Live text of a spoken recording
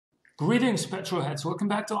Greetings, petrolheads. Welcome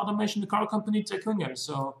back to Automation, the car company Tycoon Game.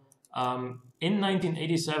 So, in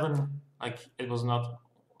 1987, it was not.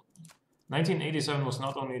 1987 was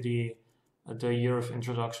not only the year of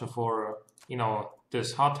introduction for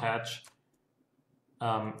this hot hatch.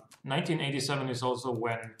 1987 is also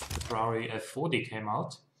when the Ferrari F40 came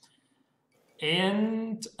out,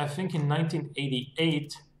 and I think in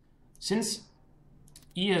 1988, since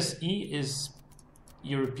ESE is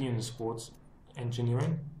European Sports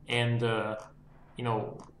Engineering, and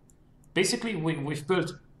basically we've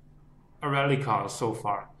built a rally car so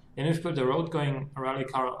far, and we've built a road-going rally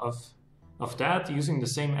car of that using the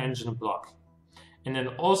same engine block, and then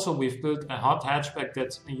also we've built a hot hatchback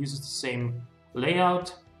that uses the same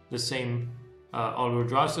layout, the same all-wheel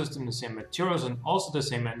drive system, the same materials, and also the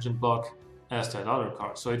same engine block as that other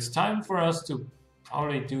car. So it's time for us to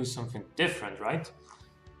probably do something different, right?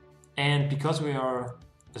 And because we are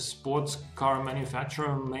a sports car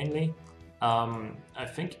manufacturer mainly, I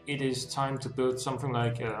think it is time to build something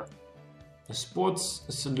like a sports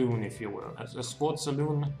saloon, if you will. A sports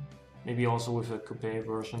saloon, maybe also with a coupe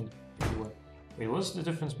version, if you will. Wait, what's the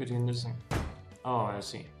difference between this and... Oh, I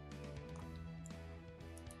see.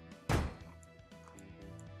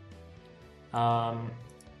 What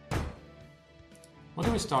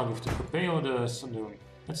do we start with, the coupe or the saloon?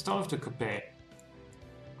 Let's start with the coupe.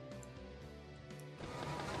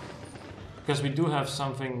 Because we do have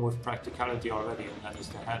something with practicality already, and that is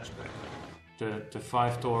the hatchback. The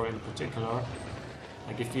 5-door in particular.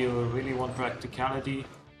 Like, if you really want practicality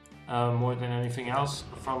more than anything else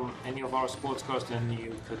from any of our sports cars, then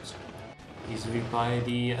you could easily buy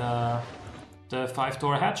the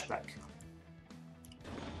 5-door hatchback.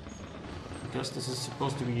 Because this is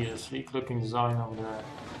supposed to be a sleek looking design of the...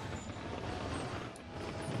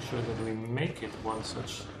 Make sure that we make it one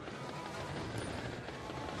such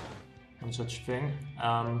thing.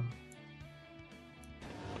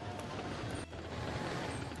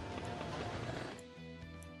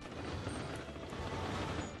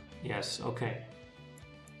 Yes, okay.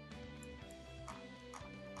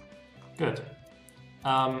 Good.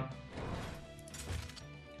 Now,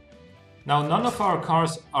 none of our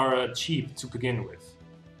cars are cheap to begin with,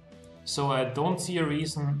 so I don't see a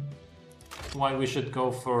reason why we should go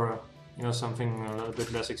for something a little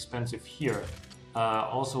bit less expensive here.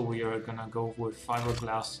 Also, we are gonna go with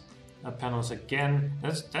fiberglass panels again.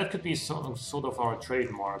 That could be sort of our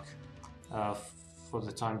trademark for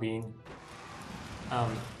the time being.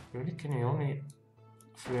 Really, can you only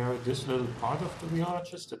flare this little part of the wheel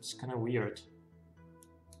arches? That's kind of weird.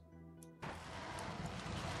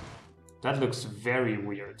 That looks very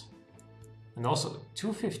weird. And also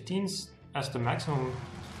 2/15 as the maximum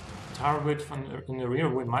tire width in the rear.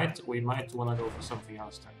 We might want to go for something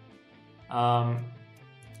else then.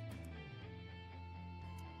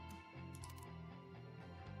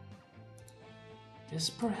 This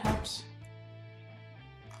perhaps?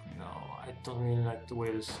 No, I don't really like the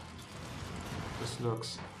way this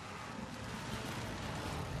looks.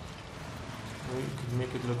 Maybe we could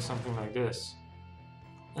make it look something like this.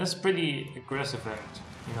 That's pretty aggressive and,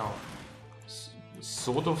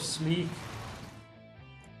 sort of sleek.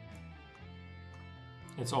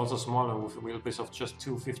 It's also smaller with a wheelbase of just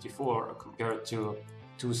 254 compared to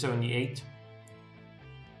 278.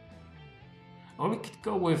 Or we could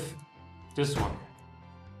go with this one.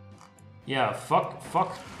 Yeah, fuck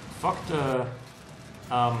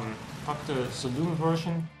the saloon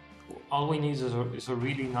version. All we need is a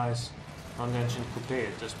really nice front-engine coupe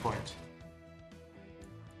at this point.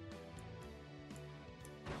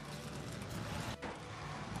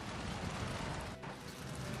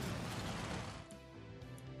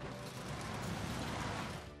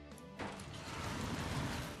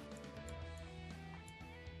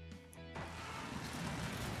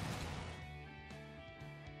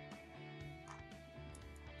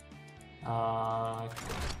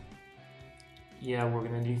 Yeah, we're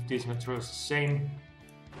gonna leave these materials the same.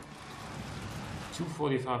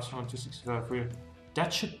 245 front, 265 rear.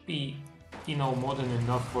 That should be, more than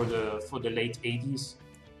enough for the late 80s.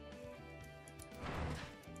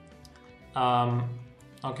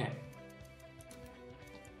 Okay.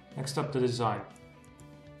 Next up, the design.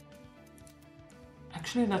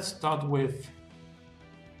 Actually, let's start with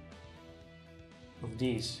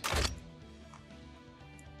these.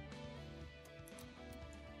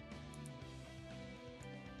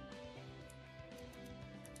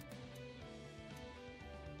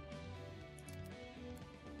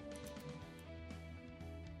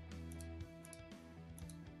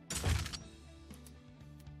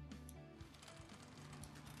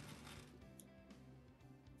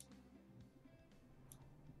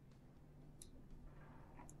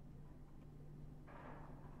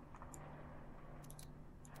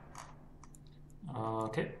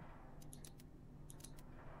 Okay.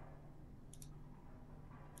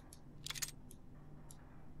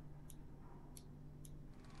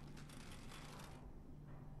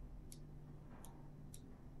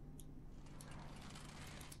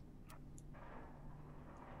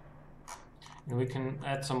 And we can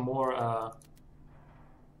add some more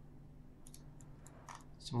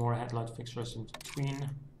headlight fixtures in between.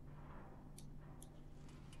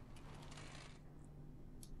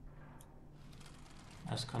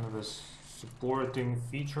 As kind of a supporting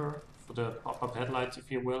feature for the pop-up headlights,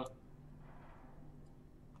 if you will.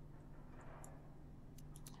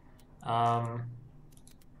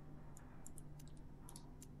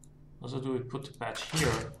 Also, do we put the badge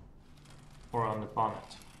here or on the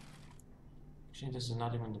bonnet? Actually, this is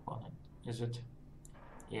not even the bonnet, is it?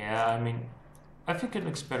 Yeah, I mean, I think it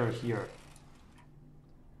looks better here.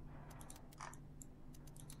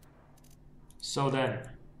 So then,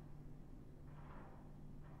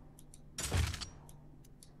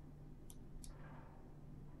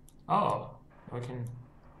 oh, I can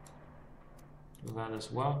do that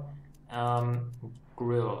as well.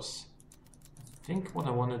 Grills. I think what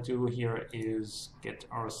I want to do here is get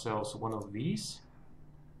ourselves one of these.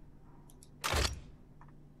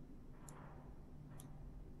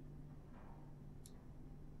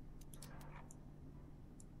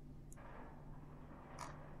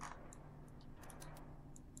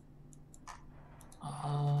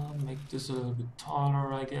 Make this a little bit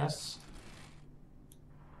taller, I guess.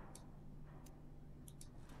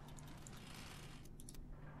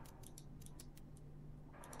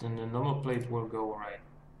 Then the number plate will go right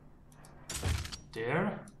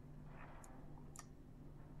there.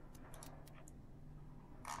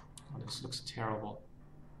 Oh, this looks terrible.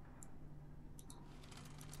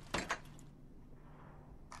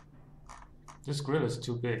 This grill is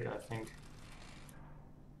too big, I think.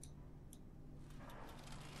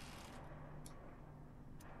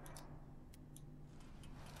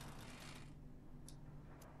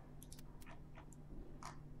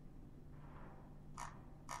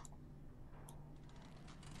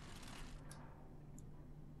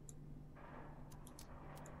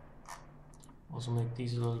 Also make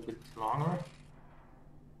these a little bit longer.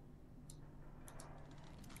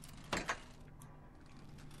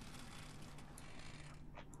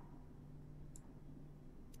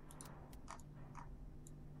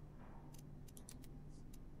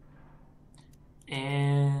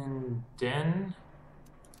 And then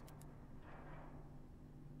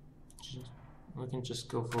we can just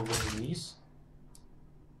go for one of these.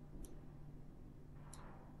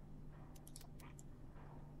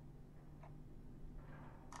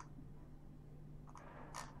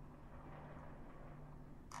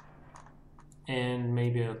 And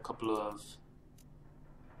maybe a couple of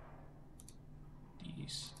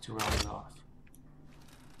these to round it off.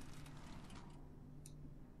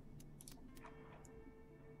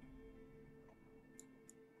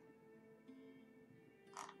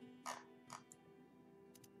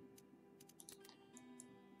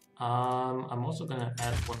 I'm also gonna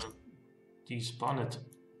add one of these bonnet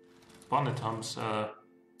humps to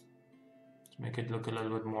make it look a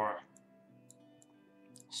little bit more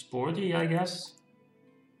sporty, I guess.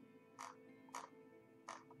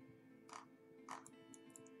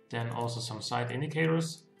 Then also some side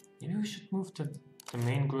indicators. Maybe we should move the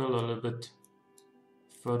main grille a little bit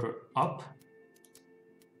further up.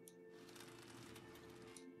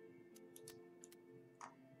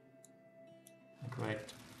 Like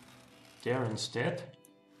right there instead.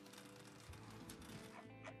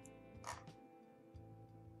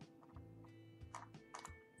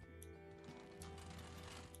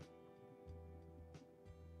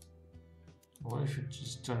 What if you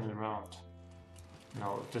just turn it around?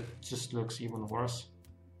 No, that just looks even worse.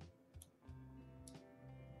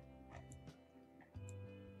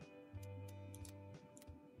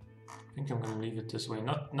 I think I'm gonna leave it this way.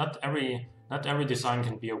 Not every design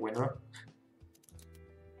can be a winner.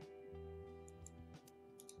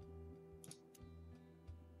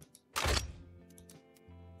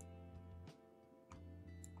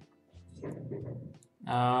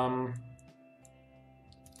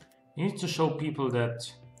 You need to show people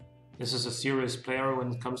that this is a serious player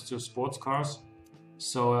when it comes to sports cars.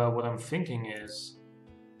 So what I'm thinking is,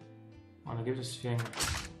 I want to give this thing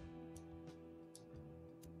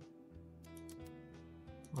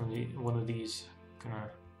one of these kind of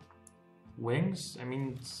wings. I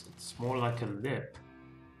mean, it's more like a lip.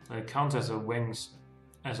 It counts as a wing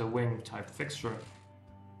type fixture.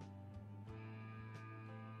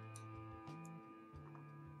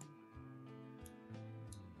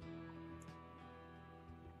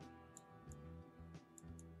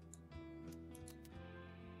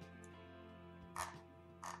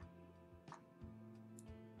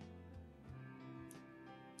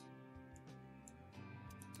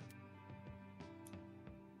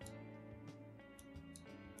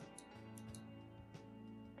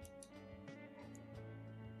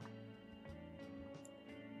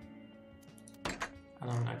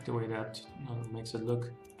 like the way that makes it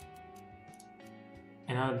look.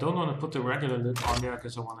 And I don't want to put the regular lid on there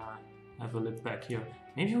because I want to have a lid back here.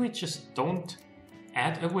 Maybe we just don't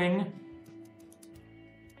add a wing.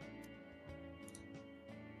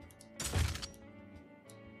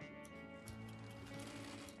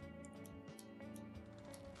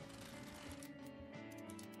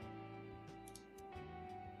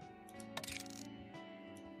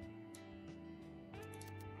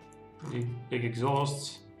 Big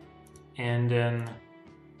exhausts, and then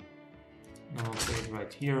I'll put it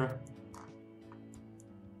right here.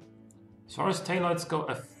 As far as taillights go,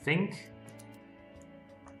 I think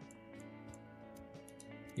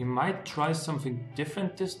we might try something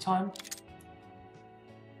different this time.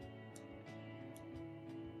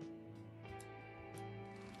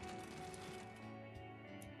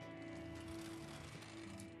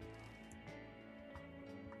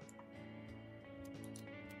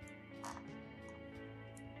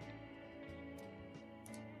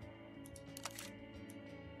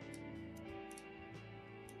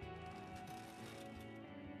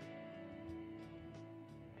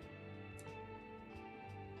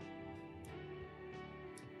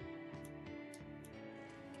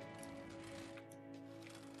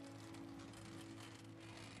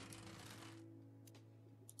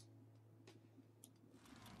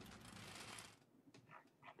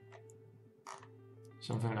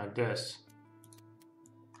 Something like this.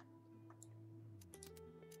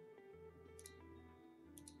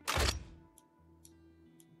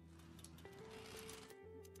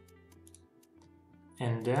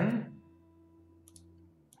 And then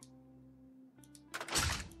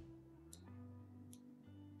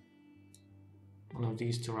one of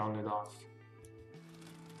these to round it off.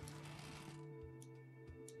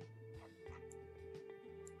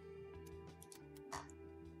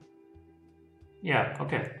 Yeah,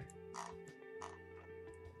 okay.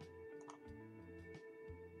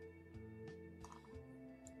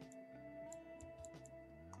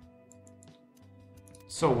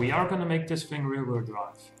 So we are going to make this thing rear-wheel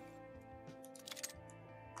drive.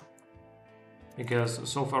 Because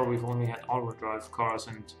so far we've only had all-wheel drive cars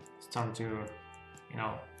and it's time to, you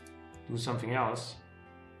know, do something else.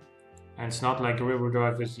 And it's not like rear-wheel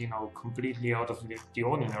drive is, you know, completely out of the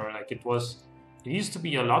ordinary. Like it used to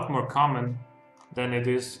be a lot more common than it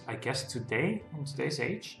is, I guess, today, in today's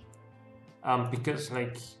age. Because,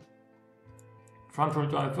 like, front-wheel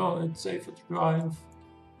drive, well, it's safer to drive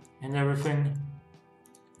and everything.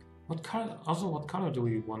 What color, also, what color do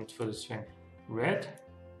we want for this thing? Red?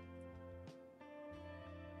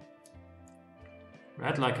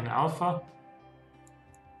 Red like an alpha?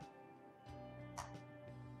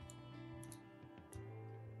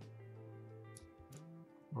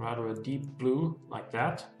 Rather a deep blue like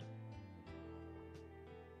that.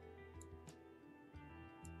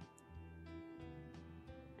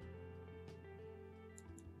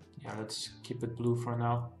 Yeah, let's keep it blue for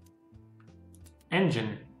now.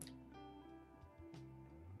 Engine.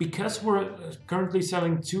 Because we're currently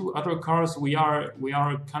selling 2 other cars, we are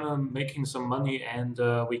kind of making some money, and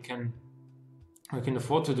we can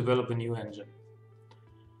afford to develop a new engine.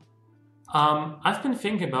 I've been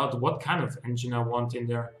thinking about what kind of engine I want in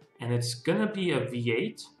there, and it's gonna be a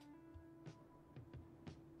V8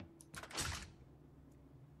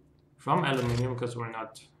 from aluminum because we're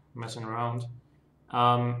not messing around.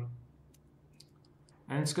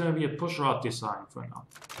 And it's going to be a pushrod design for now.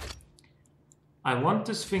 I want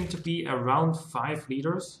this thing to be around 5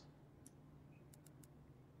 liters.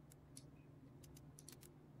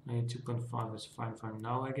 Maybe 2.5 is fine for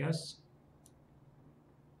now, I guess.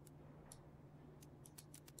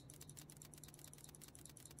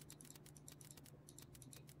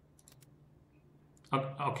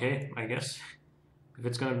 Okay, I guess. If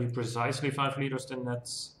it's going to be precisely 5 liters, then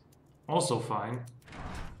that's also fine.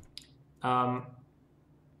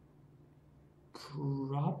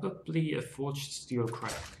 Probably a forged steel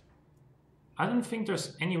crank. I don't think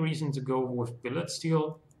there's any reason to go with billet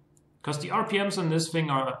steel, because the RPMs on this thing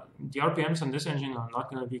RPMs on this engine are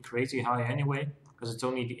not going to be crazy high anyway, because it's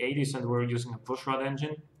only the 80s and we're using a pushrod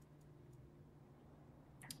engine.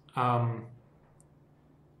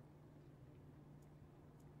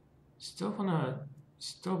 Still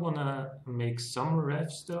wanna make some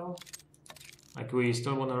revs though. Like we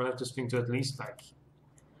still wanna rev this thing to at least, like,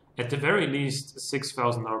 at the very least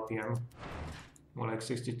 6,000 RPM, more like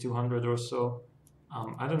 6,200 or so.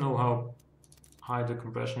 I don't know how high the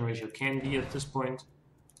compression ratio can be at this point.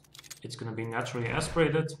 It's gonna be naturally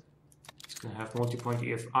aspirated. It's gonna have multi-point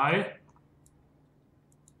EFI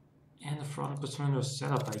and a front paternal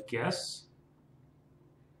setup, I guess.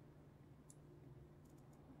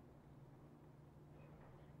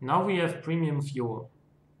 Now we have premium fuel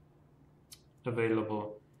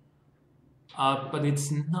available. But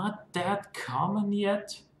it's not that common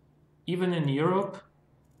yet, even in Europe.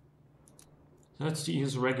 Let's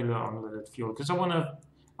use regular unleaded fuel because I want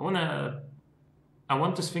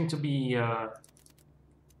this thing to be,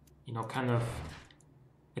 you know, kind of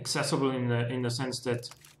accessible in the sense that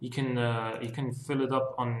you can fill it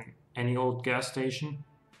up on any old gas station.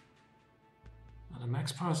 The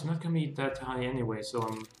max power is not gonna be that high anyway, so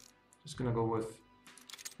I'm just gonna go with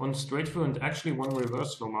one straight through and actually one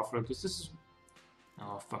reverse flow muffler because this is,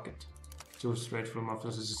 oh fuck it, 2 straight through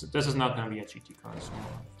mufflers. This is not gonna be a GT car, it's more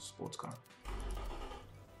a sports car.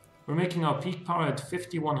 We're making our peak power at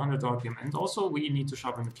 5100 RPM, and also we need to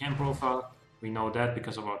sharpen the cam profile. We know that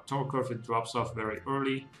because of our torque curve, it drops off very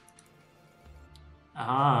early.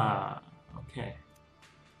 Ah, okay.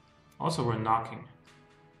 Also, we're knocking.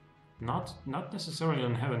 Not necessarily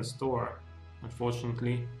on heaven's door,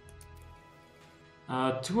 unfortunately.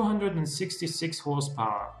 266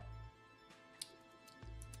 horsepower.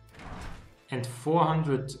 And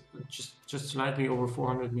 400, just slightly over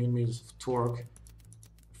 400 millimeters of torque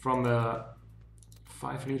from a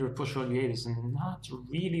 5-liter push-rod V8 is not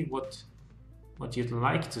really what you'd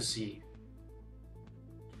like to see.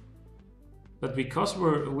 But because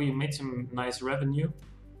we made some nice revenue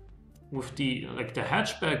with the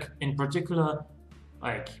hatchback in particular,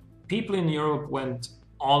 like people in Europe went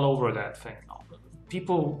all over that thing.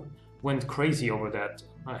 People went crazy over that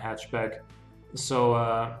hatchback.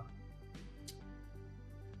 So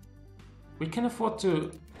we can afford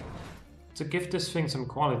to give this thing some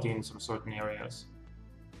quality in some certain areas.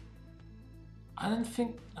 I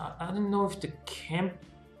don't know if the camp,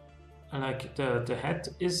 like the head,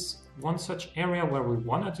 is one such area where we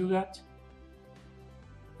want to do that.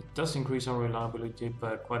 It does increase our reliability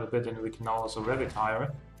by quite a bit, and we can now also rev it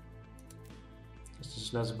higher. This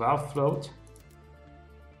is less valve float.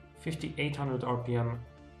 5800 RPM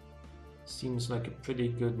seems like a pretty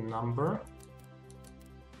good number.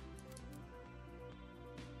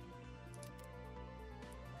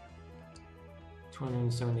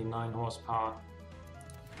 $279 horsepower.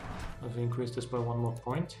 I've increased this by 1 more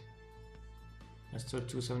point. Let's do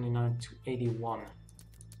 279 to 81.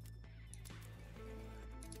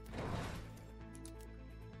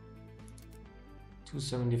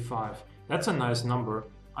 $275. That's a nice number,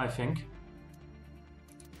 I think.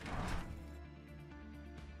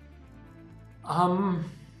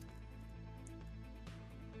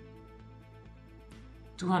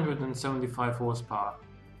 275 horsepower.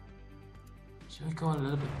 Should we go a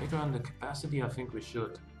little bit bigger on the capacity? I think we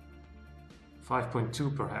should.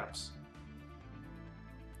 5.2 perhaps.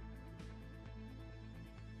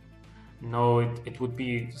 No, it would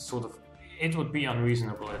be it would be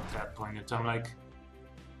unreasonable at that point in time. Like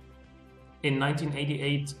in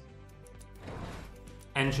 1988,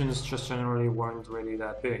 engines just generally weren't really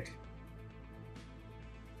that big.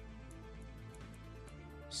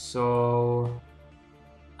 So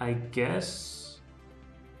I guess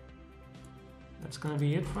that's gonna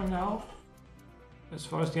be it for now, as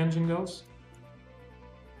far as the engine goes.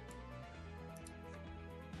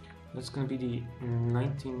 That's gonna be the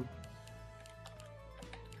 19...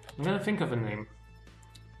 I'm gonna think of a name.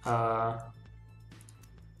 But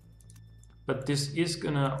this is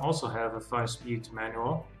gonna also have a 5-speed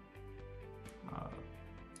manual.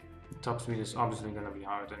 Top speed is obviously gonna be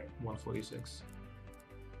higher than 146.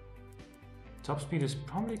 Top speed is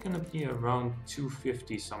probably gonna be around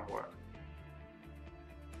 250 somewhere.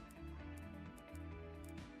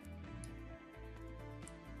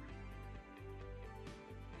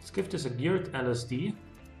 Let's give this a geared LSD.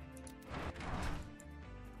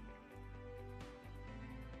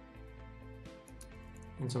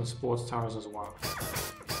 And some sports tires as well.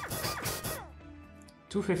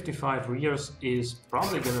 255 rears is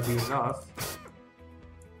probably gonna be enough.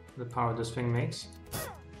 The power this thing makes.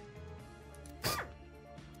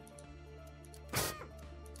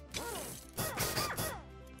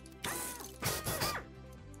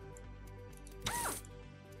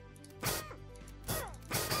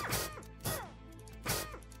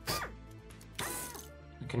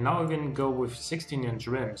 I can now even go with 16-inch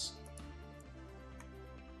rims.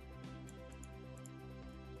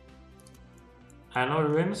 Alloy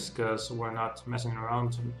rims, because we're not messing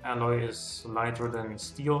around. Alloy is lighter than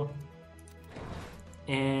steel.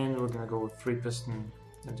 And we're gonna go with 3 piston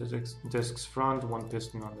discs front, 1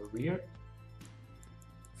 piston on the rear.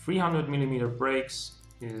 300mm brakes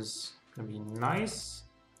is gonna be nice.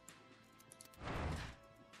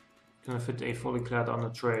 Gonna fit a fully clad on the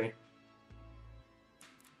tray.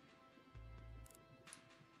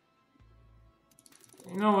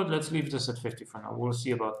 know what, let's leave this at 50 for now. We'll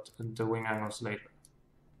see about the wing angles later.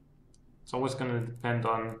 It's always going to depend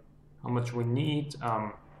on how much we need.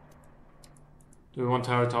 Do we want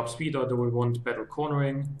higher top speed or do we want better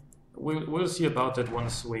cornering? We'll see about that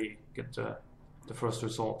once we get the first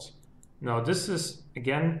results. Now this is,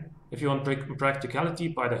 again, if you want practicality,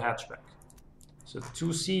 by the hatchback. So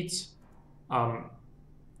 2 seats.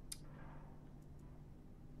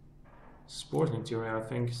 Sport interior, I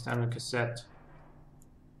think, standard cassette.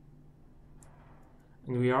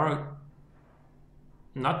 And we are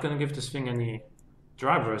not going to give this thing any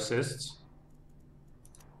driver assists.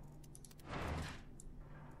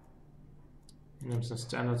 And some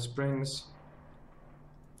standard springs,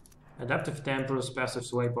 adaptive dampers, passive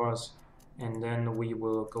sway bars, and then we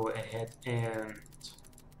will go ahead and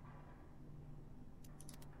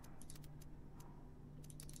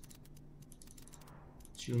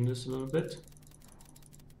tune this a little bit.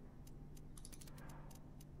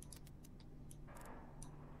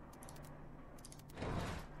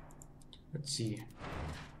 Let's see.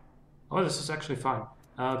 Oh, this is actually fine.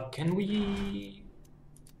 Can we...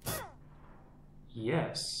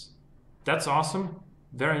 Yes. That's awesome.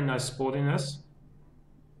 Very nice sportiness.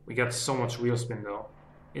 We got so much wheel spin though.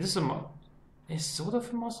 It is it's sort of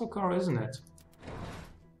a muscle car, isn't it?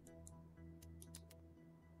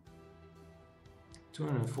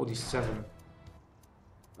 247.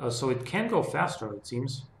 So it can go faster, it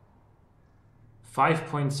seems.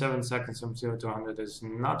 5.7 seconds from 0 to 100 is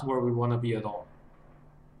not where we want to be at all.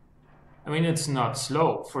 I mean, it's not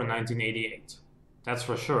slow for 1988. That's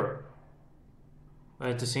for sure. But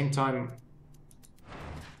at the same time,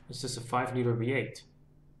 it's just a 5-liter V8.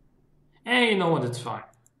 And you know what, it's fine.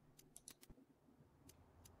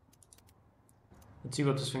 Let's see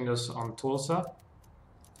what this thing does on Tulsa.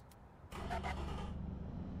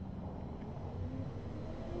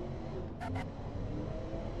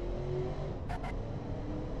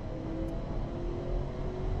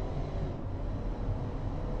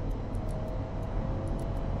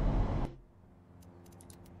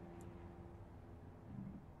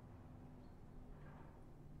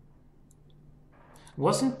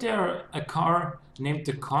 Wasn't there a car named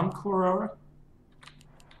the Conqueror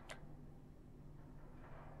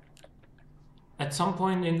at some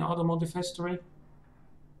point in automotive history?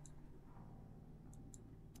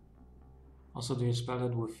 Also, do you spell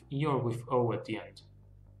it with E or with O at the end?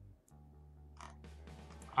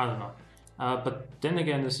 I don't know. But then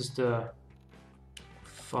again, this is the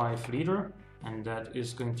 5-liter, and that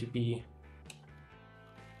is going to be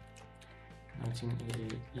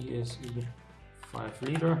 1988 ESE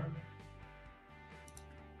 5-liter.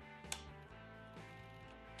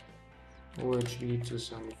 OHV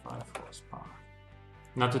 275 horsepower.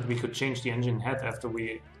 Not that we could change the engine head after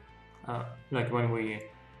we, like when we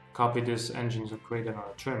copy this engine to create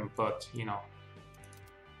another trim, but you know.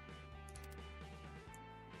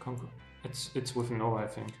 It's with an O, I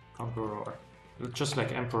think. Conqueror. Just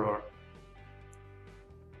like Emperor.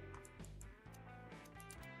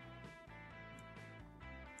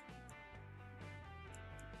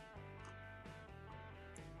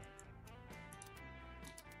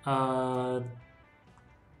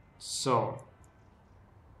 So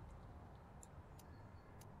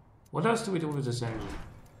what else do we do with this engine?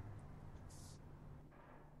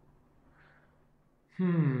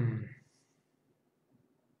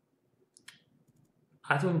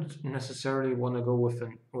 I don't necessarily want to go with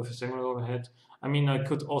a single overhead. I mean, I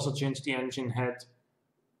could also change the engine head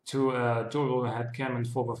to a dual overhead cam and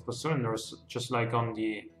 4x cylinders, just like on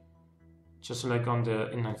the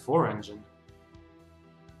inline 4 engine.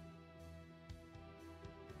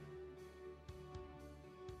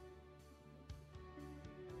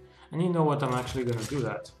 And you know what, I'm actually going to do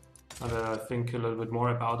that, now that I think a little bit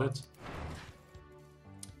more about it.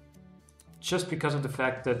 Just because of the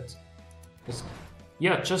fact that,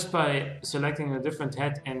 just by selecting a different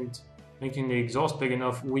head and making the exhaust big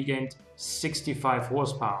enough, we gained 65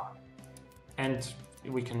 horsepower. And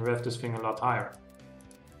we can rev this thing a lot higher.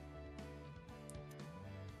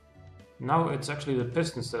 Now it's actually the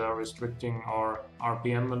pistons that are restricting our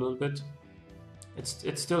RPM a little bit.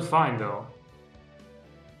 It's still fine though.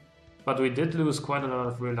 But we did lose quite a lot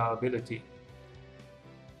of reliability.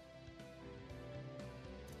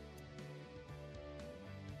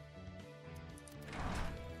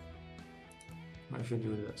 What if we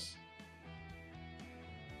do this?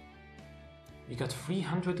 We got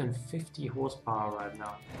 350 horsepower right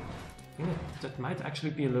now. I think that might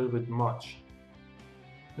actually be a little bit much.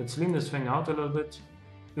 Let's lean this thing out a little bit.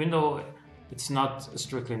 Even though it's not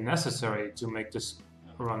strictly necessary to make this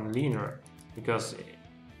run leaner, because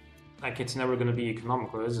like it's never going to be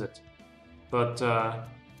economical, is it? but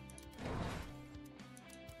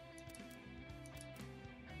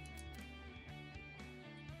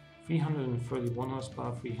 331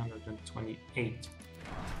 horsepower, 328.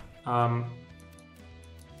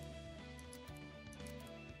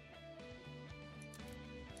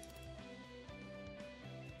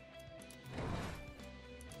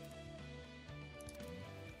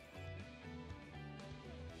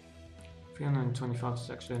 325 is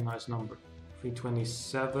actually a nice number.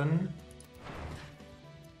 327.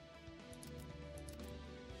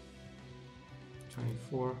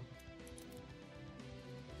 24.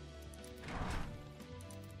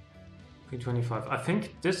 325. I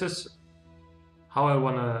think this is how I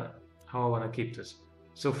wanna keep this.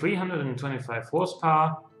 So 325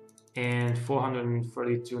 horsepower and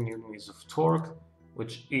 432 newton meters of torque,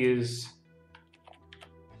 which is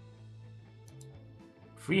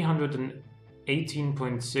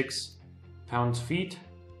 318.6 pounds-feet.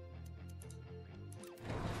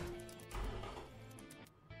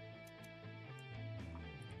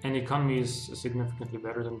 And economy is significantly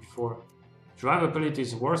better than before. Drivability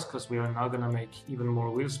is worse because we are now going to make even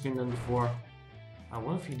more wheel spin than before.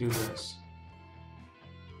 What if you do this?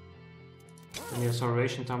 Then the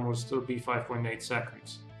acceleration time will still be 5.8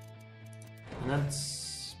 seconds. And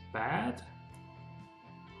that's bad.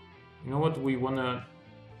 You know what? We want to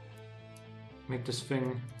make this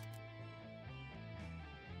thing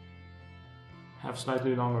have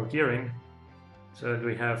slightly longer gearing so that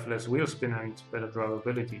we have less wheel spin and better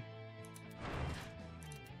drivability.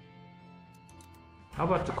 How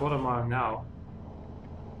about the quarter mile now?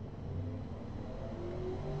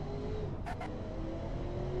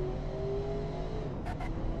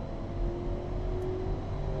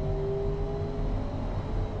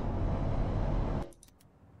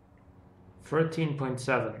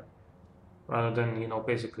 $13.7 rather than, you know,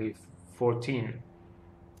 basically 14.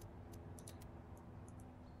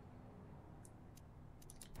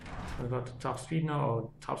 What about the top speed now?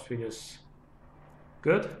 Oh, top speed is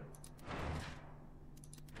good.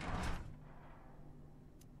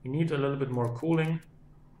 We need a little bit more cooling.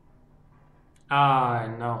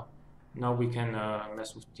 No. Now we can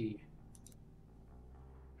mess with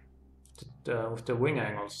the wing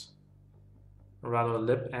angles. Or rather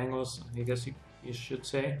lip angles, I guess you should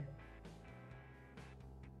say.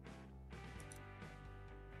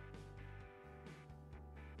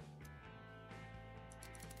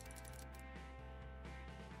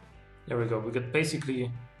 There we go. We got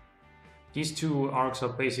basically, these two arcs are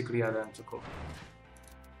basically identical.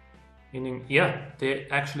 Meaning, yeah, they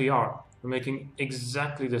actually are. We're making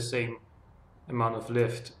exactly the same amount of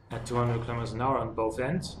lift at 200 kilometers an hour on both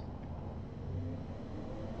ends.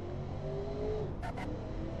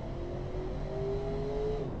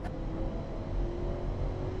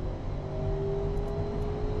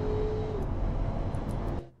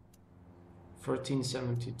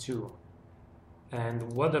 $13.72.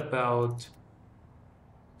 And what about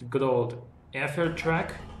the good old airfare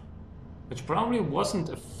track, which probably wasn't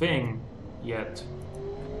a thing yet.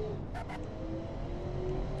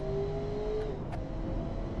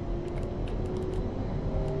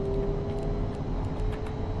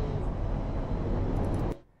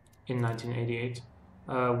 In 1988.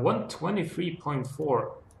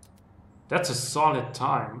 123.4. That's a solid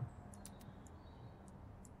time.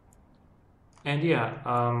 And yeah,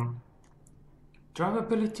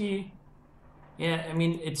 drivability, yeah, I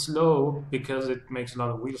mean, it's low because it makes a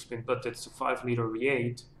lot of wheel spin, but it's a 5-liter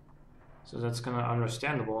V8, so that's kind of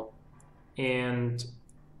understandable. And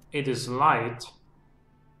it is light.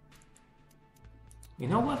 You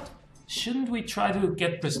know what? Shouldn't we try to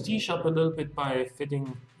get prestige up a little bit by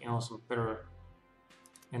fitting, you know, some better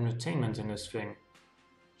entertainment in this thing?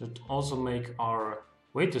 Should also make our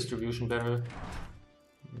weight distribution better.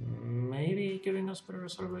 Maybe giving us better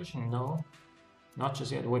acceleration? No, not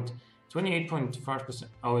just yet. With 28.5%.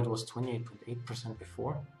 Oh, it was 28.8%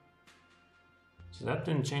 before. So that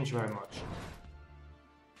didn't change very much.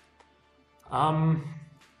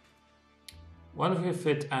 What if we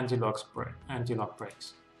fit anti-lock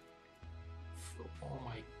brakes? Oh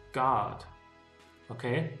my god.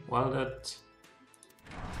 Okay, well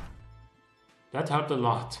that helped a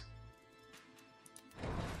lot.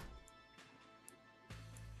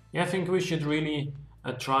 Yeah, I think we should really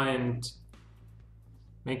try and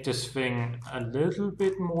make this thing a little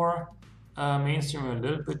bit more mainstream, a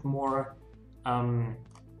little bit more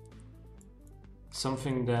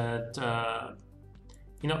something that,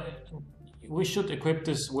 you know, we should equip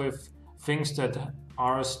this with things that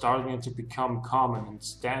are starting to become common and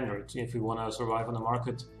standard if we want to survive on the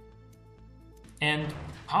market. And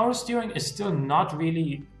power steering is still not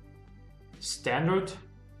really standard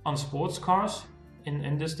on sports cars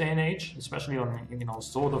in this day and age, especially on, you know,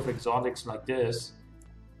 sort of exotics like this.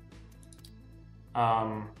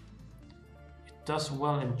 It does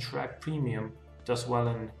well in track premium, does well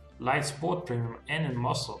in light sport premium, and in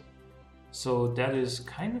muscle. So that is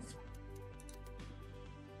kind of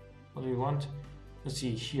what we want. Let's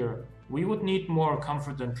see here. We would need more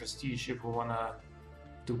comfort and prestige if we want to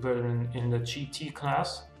do better in the GT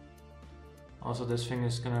class. Also, this thing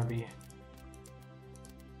is gonna be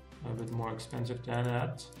a bit more expensive than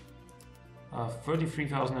that.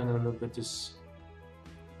 33,000 and a little bit is,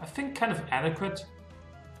 I think, kind of adequate.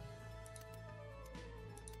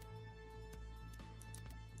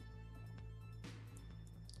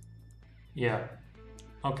 Yeah,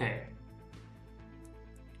 okay.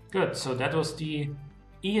 Good, so that was the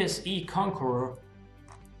ESE Conqueror.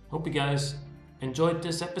 Hope you guys enjoyed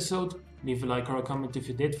this episode. Leave a like or a comment if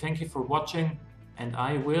you did. Thank you for watching, and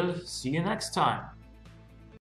I will see you next time.